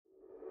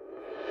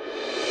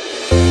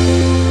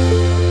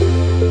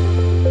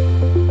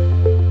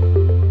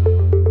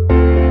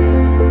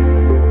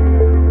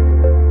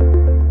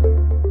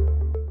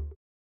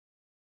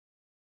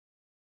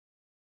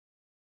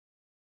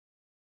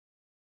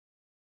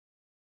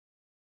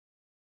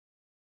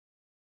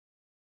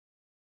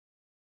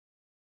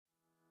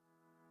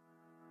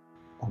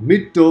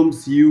Mid-term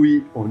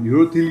CUE on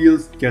Urothelial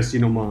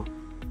Carcinoma,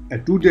 a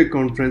two-day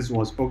conference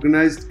was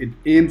organized at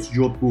AIIMS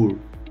Jodhpur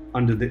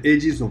under the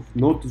aegis of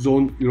North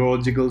Zone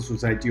Urological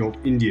Society of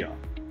India.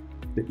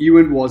 The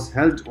event was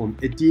held on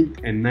 18th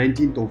and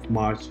 19th of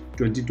March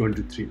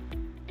 2023.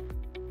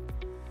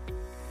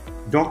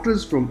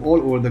 Doctors from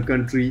all over the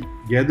country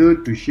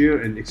gathered to share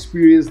and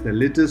experience the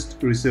latest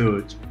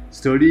research,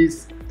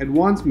 studies,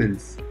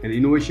 advancements and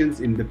innovations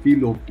in the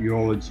field of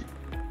urology.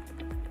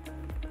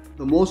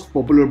 The most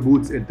popular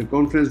booth at the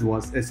conference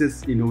was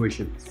SSI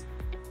Innovations,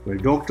 where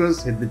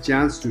doctors had the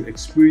chance to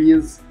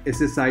experience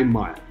SSI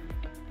Maya,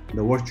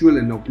 the virtual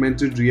and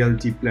augmented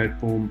reality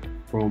platform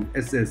from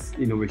SSI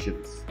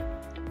Innovations.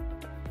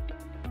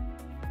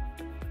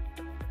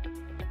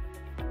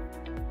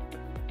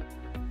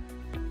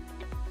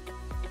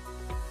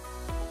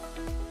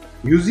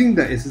 Using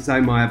the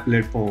SSI Maya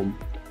platform,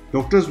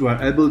 doctors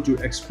were able to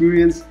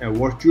experience a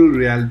virtual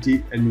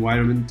reality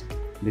environment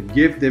that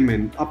gave them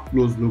an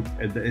up-close look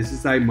at the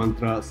SSI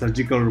Mantra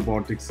surgical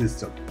robotic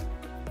system.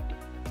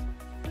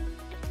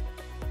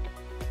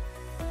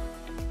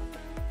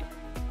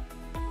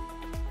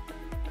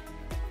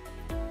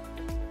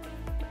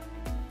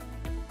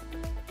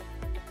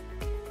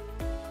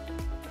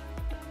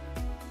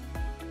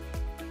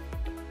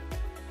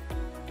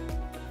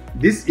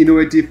 This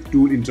innovative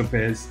tool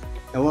interface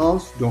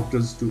allows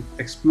doctors to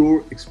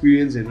explore,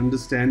 experience and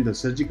understand the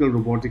surgical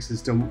robotic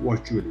system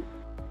virtually.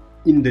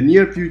 In the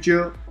near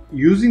future,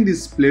 using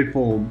this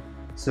platform,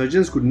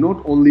 surgeons could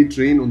not only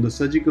train on the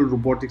surgical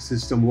robotic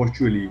system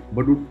virtually,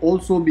 but would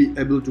also be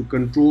able to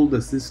control the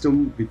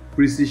system with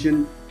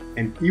precision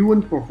and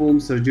even perform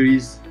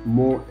surgeries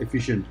more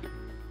efficiently.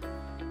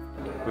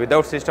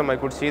 Without system, I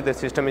could see the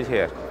system is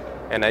here,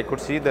 and I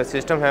could see the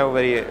system have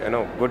very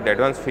good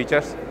advanced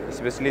features,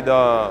 especially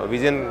the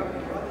vision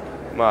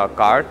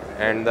card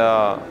and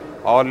the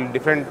all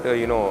different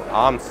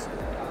arms.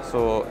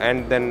 So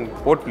and then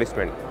port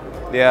placement.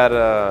 They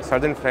are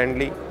surgeon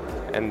friendly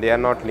and they are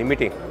not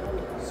limiting.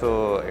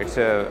 So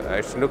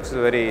it looks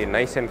very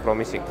nice and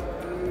promising.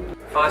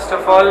 First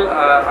of all,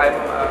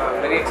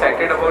 I'm very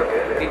excited about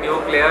the new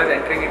players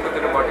entering into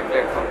the robotic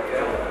platform.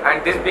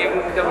 And this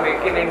being the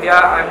Make in India,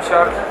 I'm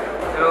sure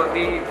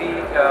we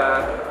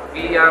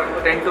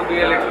tend to be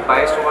a little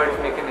biased towards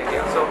Make in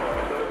India. So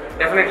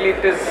definitely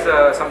it is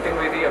something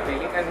very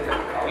appealing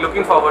and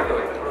looking forward to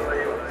it.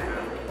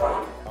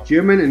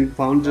 Chairman and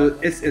founder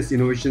SSI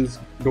Innovations,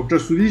 Dr.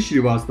 Sudhir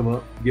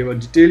Srivastava gave a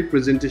detailed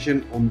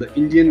presentation on the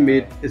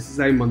Indian-made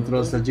SSI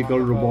Mantra surgical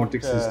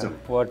robotic system.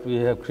 What we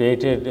have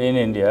created in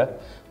India,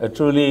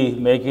 truly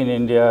Make in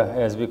India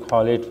as we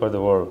call it for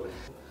the world.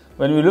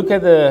 When we look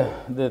at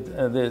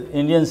the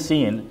Indian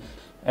scene,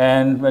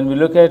 and when we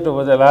look at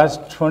over the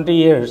last 20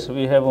 years,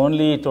 we have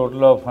only a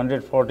total of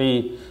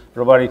 140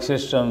 robotic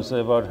systems,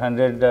 about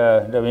 100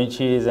 Da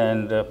Vinci's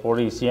and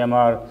 40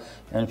 CMR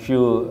and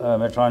few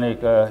Medtronic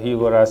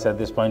Hugoras at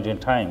this point in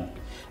time.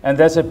 And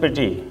that's a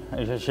pity,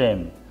 it's a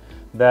shame,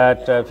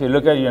 that if you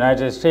look at the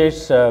United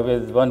States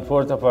with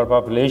 1/4 of our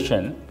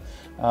population,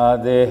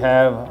 they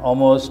have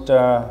almost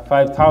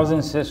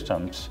 5,000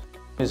 systems.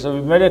 So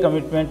we made a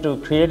commitment to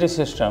create a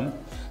system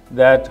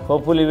that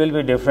hopefully will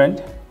be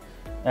different.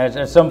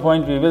 At some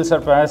point we will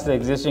surpass the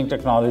existing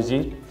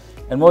technology,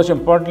 and most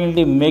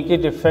importantly make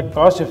it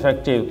cost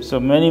effective, so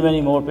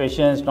many more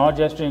patients, not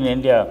just in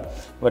India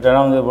but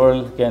around the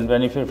world, can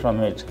benefit from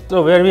it.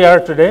 So where we are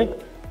today,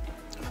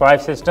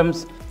 5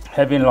 systems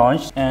have been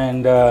launched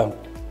and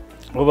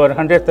over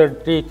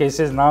 130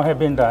 cases now have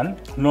been done.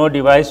 No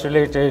device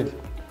related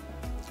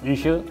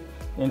issue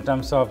in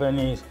terms of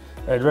any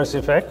adverse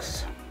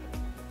effects,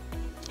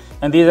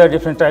 and these are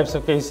different types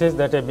of cases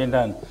that have been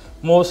done.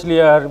 Mostly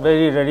are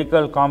very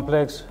radical,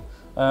 complex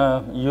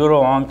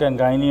uro-onc and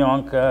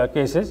gyne-onc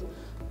cases.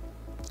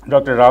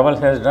 Dr. Raval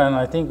has done,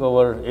 I think,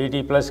 over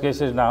 80 plus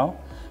cases now,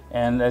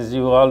 and as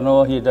you all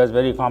know, he does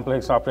very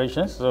complex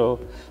operations, so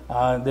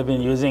they've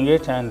been using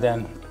it, and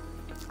then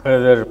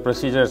other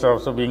procedures are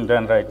also being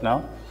done right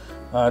now.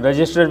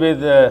 Registered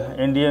with the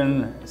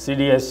Indian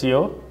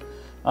CDSCO,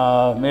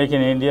 Make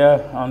in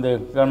India on the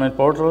government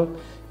portal,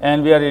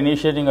 and we are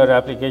initiating our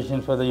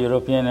application for the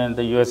European and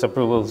the US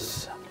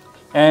approvals.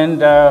 And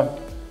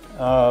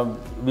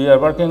we are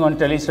working on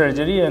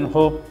telesurgery and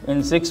hope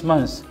in 6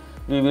 months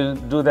we will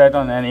do that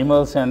on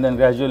animals and then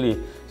gradually.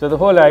 So the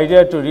whole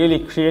idea to really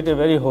create a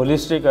very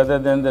holistic, other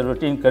than the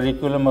routine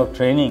curriculum of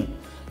training,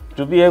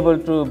 to be able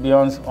to be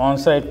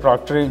on-site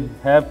proctoring,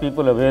 have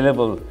people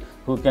available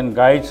who can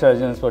guide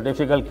surgeons for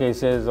difficult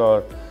cases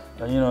or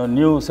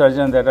new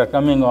surgeons that are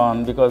coming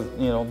on, because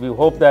we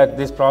hope that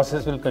this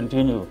process will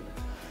continue.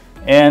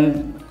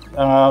 And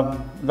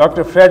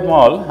Dr. Fred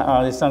Moll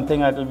is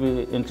something that will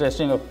be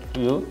interesting to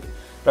you.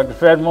 Dr.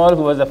 Fred Moll,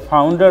 who was the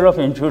founder of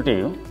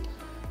Intuitive,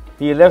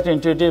 he left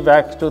Intuitive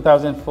back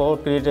 2004,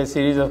 created a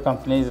series of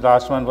companies.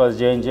 Last one was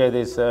J&J,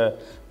 this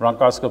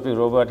bronchoscopy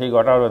robot. He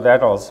got out of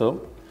that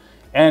also,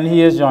 and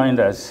he has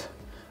joined us.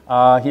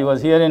 He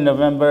was here in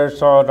November,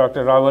 saw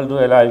Dr. Raval do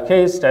a live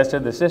case,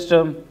 tested the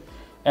system,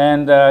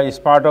 and is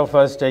part of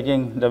us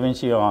taking Da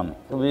Vinci on.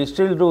 We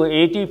still do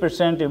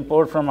 80%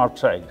 import from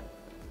outside.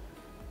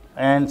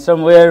 And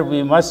somewhere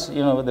we must,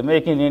 the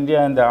Make in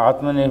India and the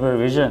Atmanirbhar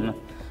vision,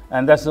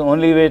 and that's the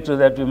only way to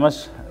that. We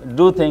must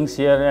do things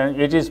here,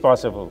 and it is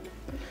possible.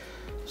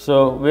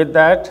 So with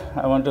that,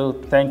 I want to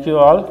thank you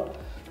all,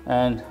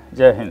 and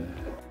Jai Hind.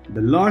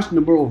 The large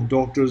number of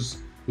doctors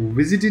who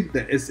visited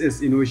the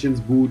SS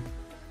Innovations booth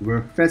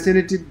were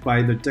fascinated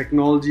by the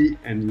technology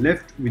and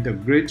left with a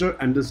greater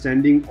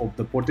understanding of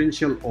the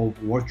potential of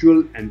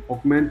virtual and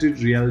augmented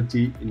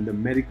reality in the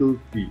medical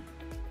field.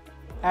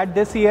 At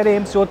this year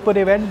AIIMS Jodhpur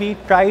event, we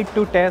tried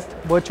to test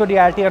virtual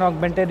reality and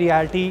augmented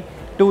reality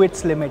to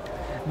its limit.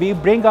 We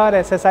bring our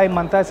SSI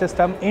Maya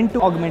system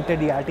into augmented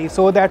reality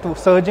so that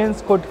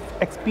surgeons could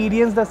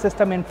experience the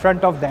system in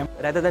front of them.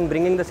 Rather than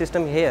bringing the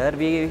system here,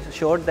 we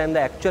showed them the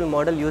actual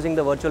model using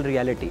the virtual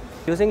reality.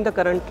 Using the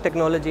current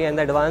technology and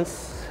the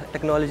advanced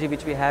technology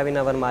which we have in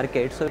our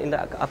market, so in the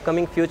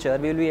upcoming future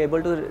we will be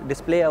able to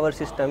display our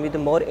system with a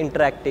more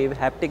interactive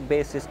haptic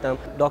based system.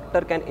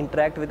 Doctor can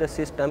interact with the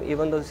system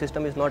even though the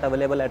system is not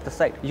available at the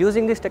site.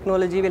 Using this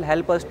technology will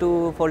help us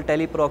for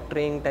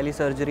teleproctoring,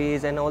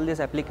 telesurgeries, and all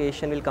this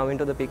application will come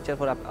into the picture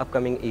for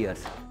upcoming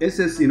years.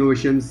 SS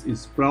Innovations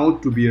is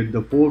proud to be at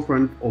the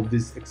forefront of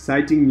this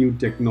exciting new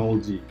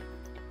technology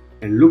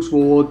and looks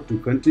forward to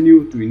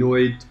continue to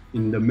innovate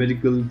in the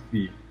medical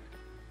field.